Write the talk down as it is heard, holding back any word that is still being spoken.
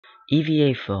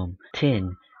EVA foam,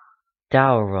 tin,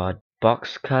 dowel rod,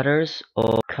 box cutters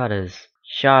or cutters,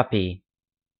 Sharpie.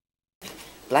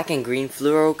 Black and green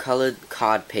fluoro-colored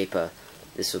card paper.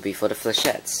 This will be for the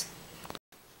flechettes.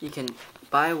 You can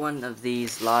buy one of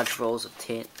these large rolls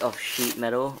of sheet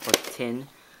metal or tin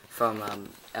from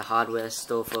a hardware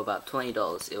store for about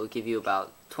 $20. It will give you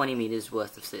about 20 meters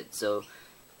worth of it. So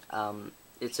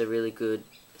it's a really good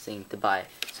thing to buy.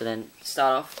 So then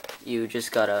start off, you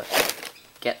just gotta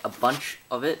get a bunch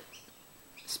of it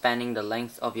spanning the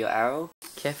length of your arrow.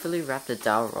 Carefully wrap the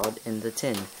dowel rod in the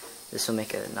tin. This will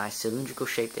make a nice cylindrical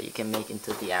shape that you can make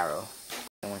into the arrow.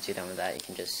 And once you're done with that, you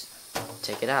can just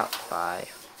take it out by...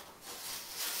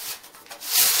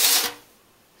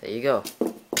 There you go.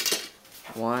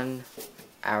 One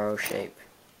arrow shape.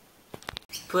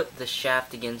 Put the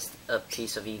shaft against a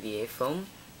piece of EVA foam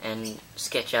and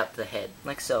sketch out the head,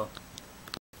 like so.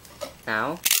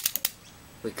 Now,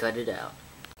 we cut it out.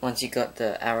 Once you got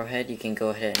the arrowhead, you can go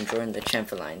ahead and draw in the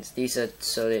chamfer lines. These are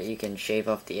so that you can shave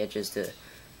off the edges to,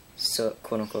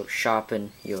 quote-unquote,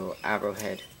 sharpen your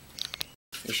arrowhead.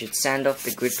 You should sand off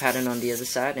the grid pattern on the other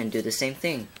side and do the same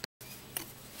thing.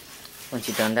 Once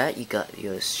you've done that, you got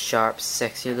your sharp,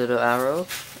 sexy little arrow,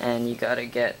 and you gotta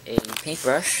get a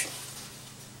paintbrush,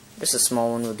 just a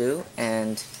small one will do,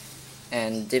 and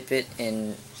dip it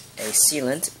in a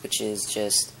sealant, which is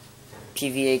just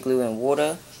PVA glue and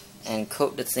water, and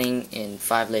coat the thing in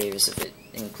 5 layers of it,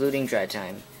 including dry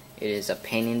time. It is a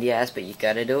pain in the ass, but you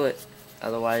gotta do it.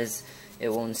 Otherwise, it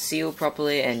won't seal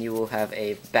properly and you will have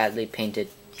a badly painted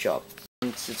job.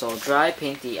 Once it's all dry,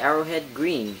 paint the arrowhead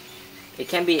green. It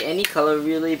can be any color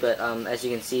really, but as you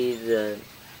can see, the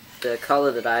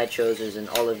color that I chose is an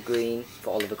olive green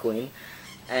for Oliver Queen,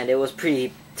 and it was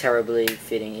pretty terribly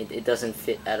fitting. It doesn't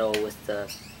fit at all with the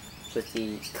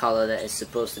color that it's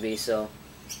supposed to be, so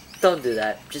don't do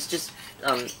that.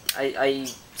 I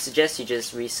suggest you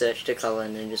just research the color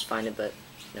and then just find it, but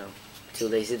you know, too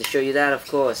lazy to show you that, of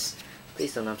course.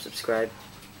 Please don't unsubscribe.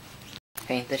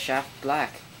 Paint the shaft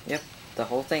black. Yep, the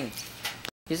whole thing.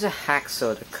 Use a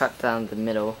hacksaw to cut down the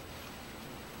middle.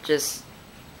 Just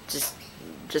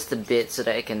a bit so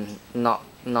that it can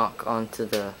knock onto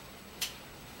the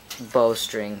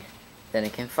bowstring. Then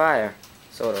it can fire,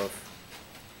 sort of.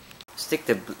 Stick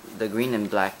the green and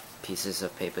black pieces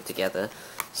of paper together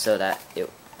so that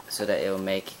it'll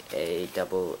make a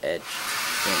double-edged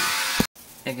thing.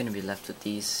 You're going to be left with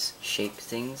these shaped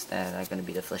things that are going to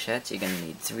be the flechettes. You're going to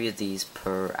need 3 of these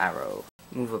per arrow.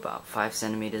 Move about 5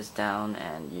 centimeters down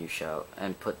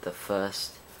and put the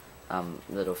first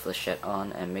little flechette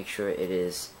on, and make sure it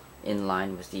is in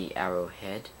line with the arrow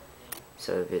head.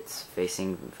 So if it's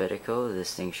facing vertical,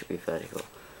 this thing should be vertical.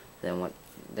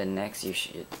 Then next you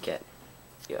should get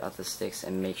your other sticks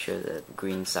and make sure the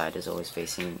green side is always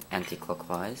facing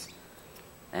anti-clockwise,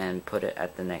 and put it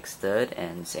at the next third,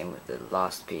 and same with the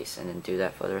last piece, and then do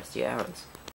that for the rest of your arrows.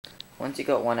 Once you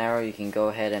got one arrow, you can go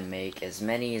ahead and make as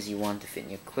many as you want to fit in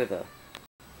your quiver.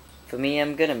 For me,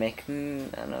 I'm gonna make, I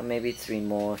don't know, maybe 3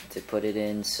 more to put it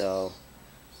in, so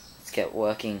let's get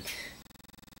working.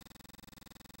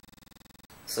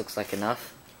 This looks like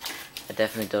enough. I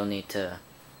definitely don't need to,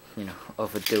 you know,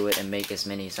 overdo it and make as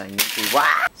many as I need to.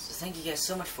 Wow! So thank you guys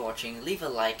so much for watching. Leave a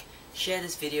like, share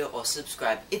this video, or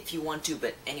subscribe if you want to,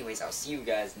 but anyways, I'll see you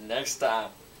guys next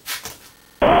time.